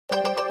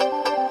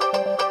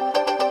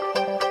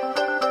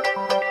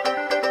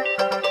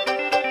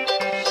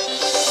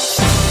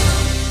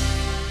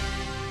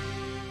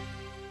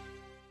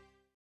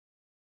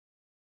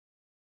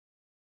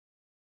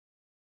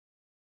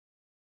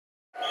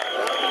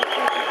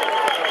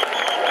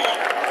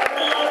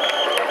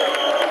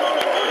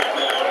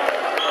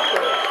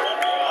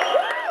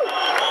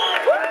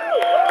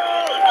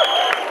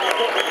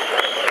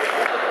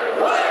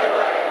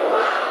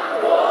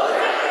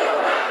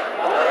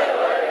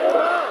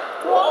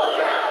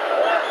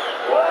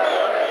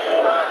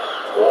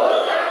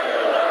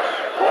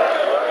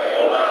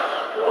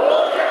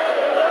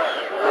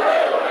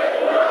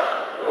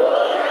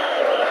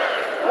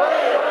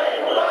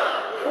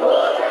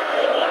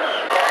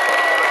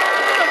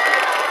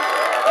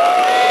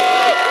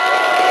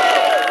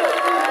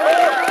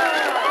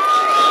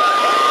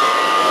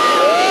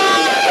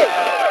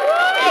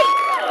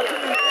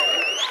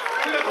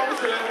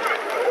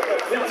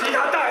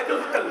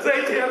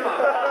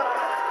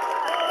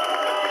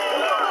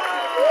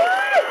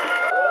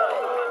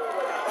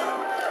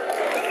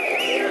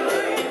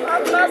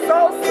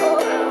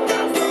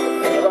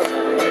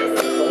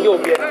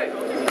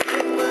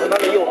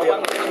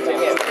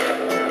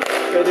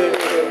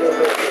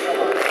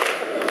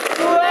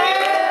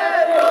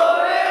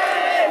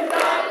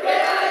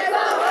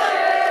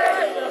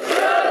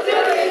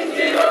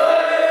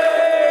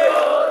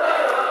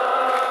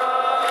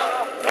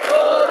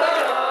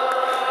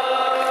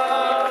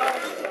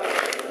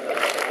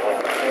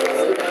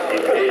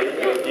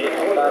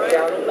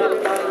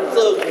做，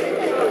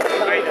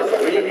为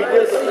着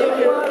生活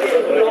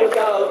路到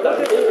淡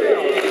薄，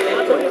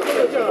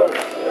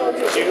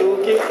就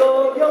经过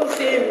用心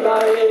来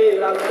的人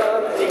咱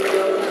尽量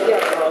协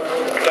助。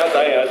才知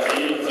影是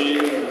真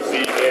是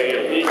假，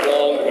你讲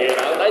的人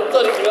来做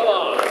你想嘛？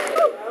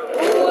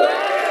有缘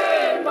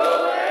无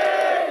缘，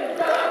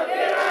大家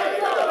来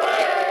做伙，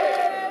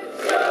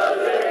小日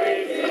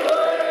子过，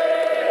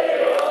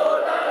好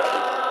啦啦，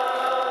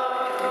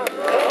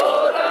好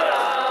啦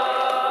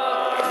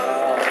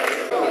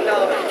啦。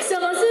什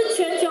么是全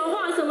球化？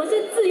什么是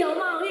自由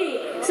贸易？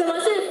什么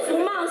是服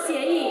贸协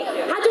议？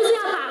它就是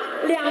要把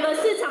两个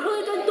市场或者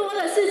更多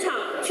的市场，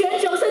全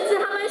球甚至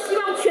他们希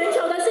望全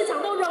球的市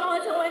场都融合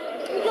成为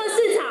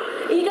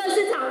一个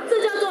市场，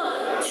这叫做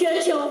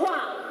全球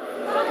化。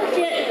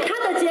它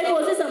的结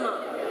果是什么？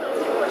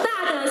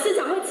大的市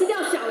场会吃掉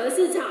小的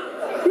市场。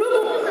如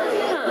果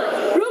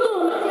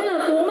我们签了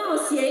服贸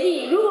协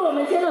议，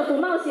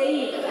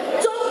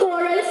中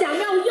国人想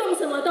要用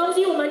什么东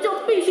西，我们就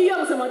必须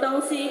用什么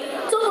东西。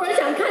中国人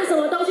想看什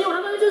么东西，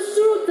他们就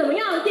输入怎么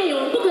样的电影，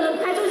我们不可能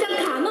拍出像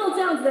卡诺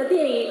这样子的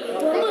电影，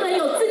我们不能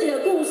有自己的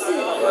故事。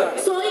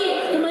所以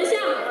我们现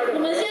在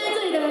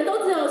这里的人都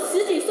只有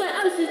10几岁、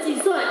20几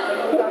岁，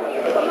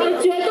我们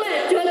绝对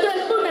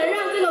不能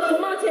让这个服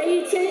贸协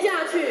议签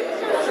下去。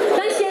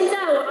但现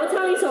在我要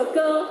唱一首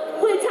歌，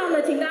会唱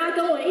的请大家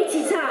跟我一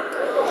起唱，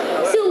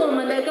是我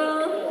们的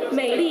歌《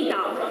美丽岛》。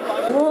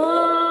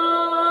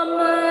我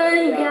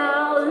们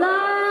摇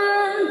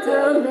篮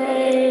的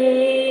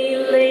美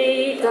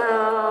丽岛，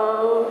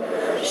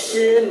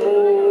是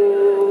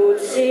母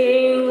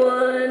亲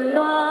温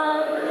暖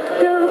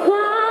的怀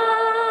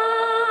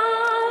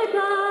抱，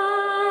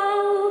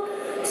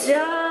骄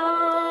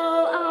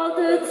傲的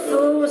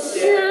祖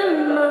先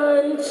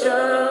们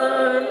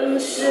正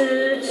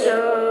视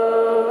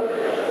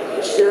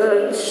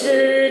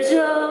着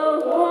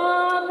我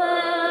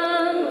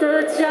们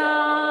的脚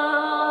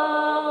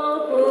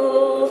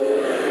步，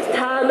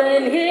他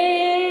们一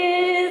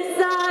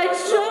再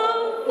重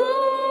复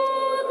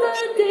的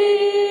叮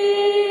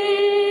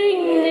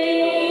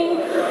咛，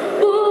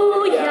不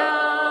要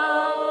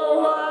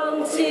忘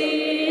记，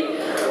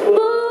不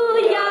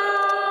要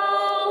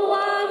忘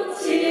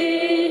记，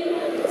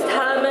他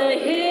们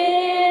一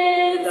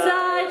再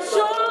重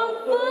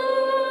复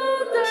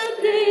的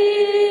叮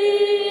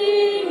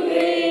咛，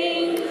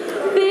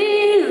筚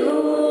路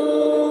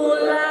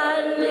蓝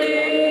缕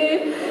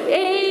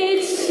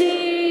一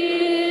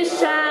起闪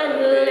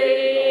灵。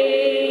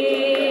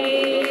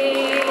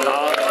好，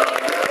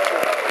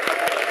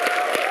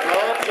同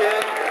学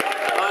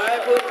还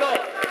不够。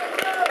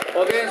我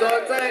跟你说，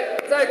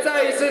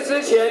再一次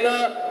之前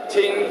呢，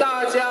请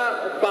大家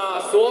把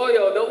所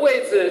有的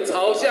位置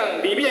朝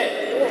向里面。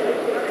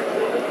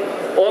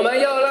我们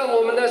要让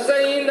我们的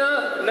声音呢，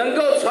能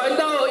够传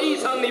到议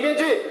场里面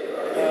去。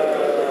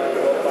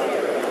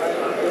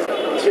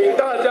请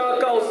大家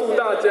告诉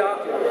大家，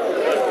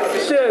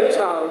现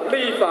场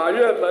立法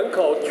院门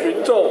口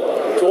群众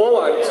昨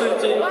晚至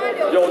今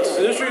有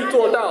持续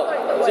做到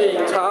警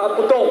察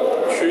不动、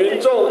群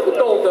众不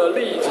动的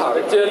立场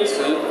坚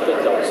持。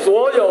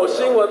所有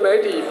新闻媒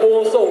体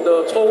播送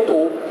的冲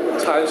突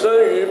产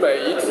生于每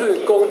一次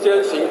攻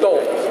坚行动，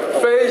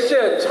非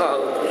现场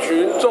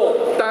群众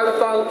单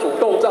方主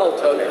动造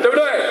成，对不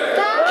对？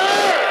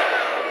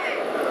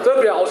这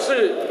表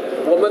示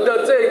我们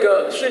的这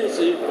个讯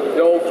息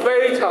有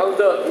非常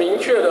的明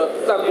确的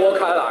散播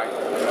开来。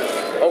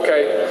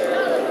OK，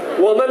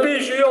 我们必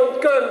须用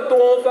更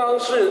多方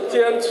式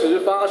坚持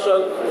发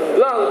声，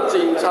让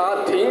警察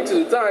停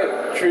止在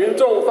群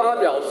众发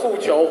表诉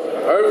求，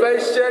而非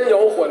先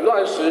有混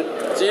乱时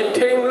即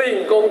听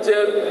令攻坚，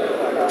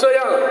这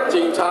样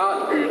警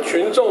察与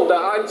群众的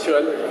安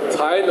全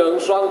才能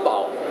双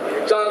保。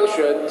张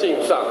悬敬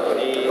上。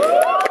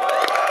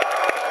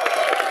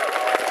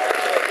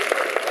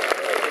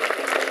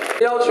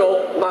要求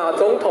马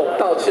总统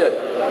道歉，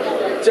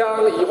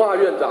江宜樺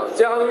院长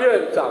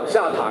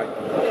下台，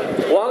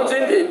王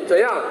金平怎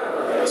样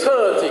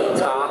撤警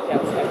察，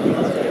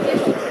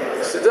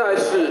实在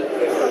是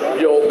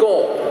有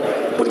够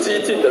不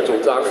激进的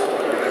主张。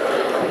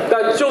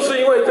但就是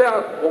因为这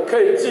样，我们可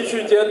以继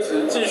续坚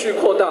持，继续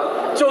扩大。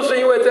就是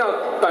因为这样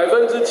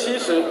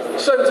，70%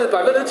甚至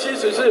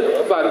70%是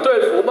反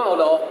对服贸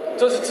的哦，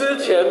这是之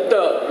前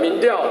的民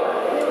调。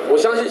我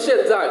相信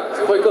现在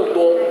只会更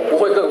多，不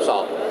会更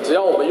少。只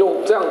要我们用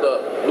这样的，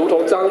如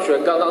同张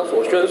悬刚刚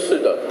所宣示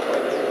的，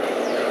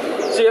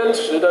坚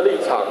持的立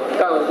场，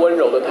但温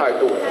柔的态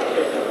度。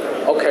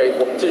OK，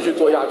 我们继续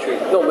做下去。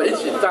那我们一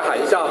起再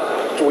喊一下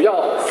主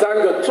要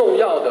3个重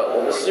要的，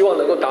我们希望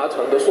能够达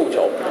成的诉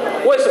求。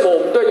为什么我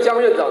们对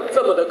江院长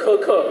这么的苛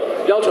刻，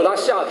要求他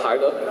下台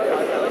呢？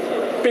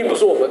并不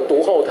是我们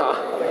独厚他，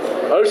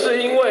而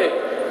是因为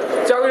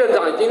江院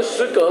长已经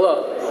失格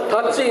了，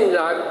他竟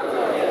然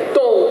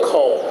动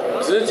口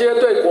直接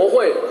对国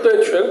会、对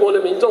全国的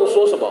民众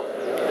说什么？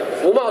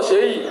服贸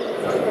协议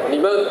你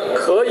们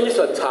可以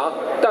审查，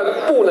但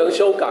不能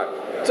修改，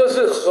这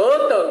是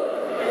何等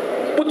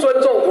不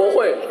尊重国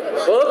会，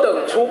何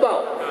等粗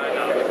暴！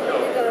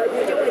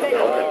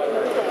 OK。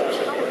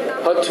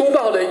很粗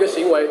暴的一个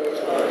行为。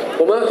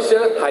我们先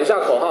喊一下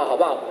口号，好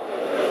不好？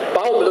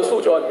把我们的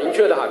诉求很明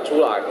确的喊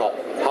出来，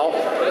好。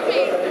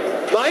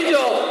马英九，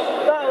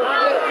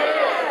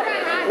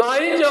马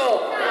英九，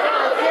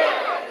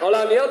好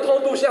了，你要偷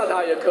渡下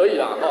台也可以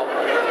啦，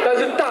但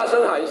是大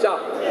声喊一下，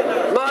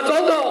马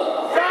总统，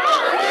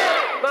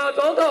马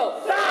总统，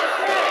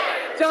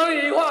江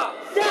宜樺，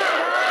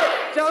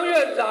江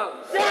院长，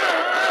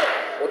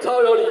我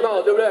超有礼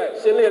貌，对不对？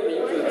先念名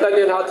字，再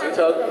念他职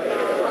称。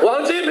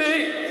王金平，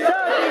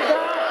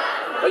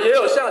也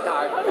有下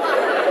台，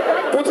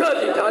不撤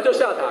警察就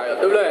下台了，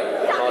对不对？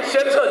好，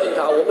先撤警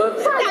察，我们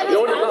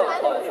有礼貌。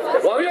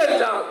王院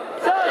长，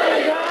撤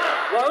警察。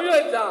王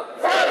院长，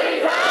撤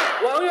警察。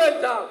王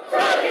院长，撤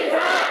警察。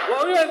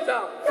王院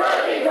长，撤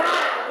警察。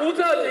不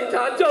撤警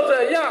察就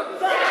怎样？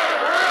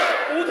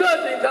不撤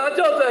警察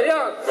就怎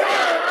样？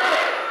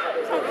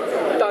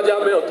大家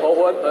没有头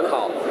昏，很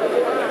好。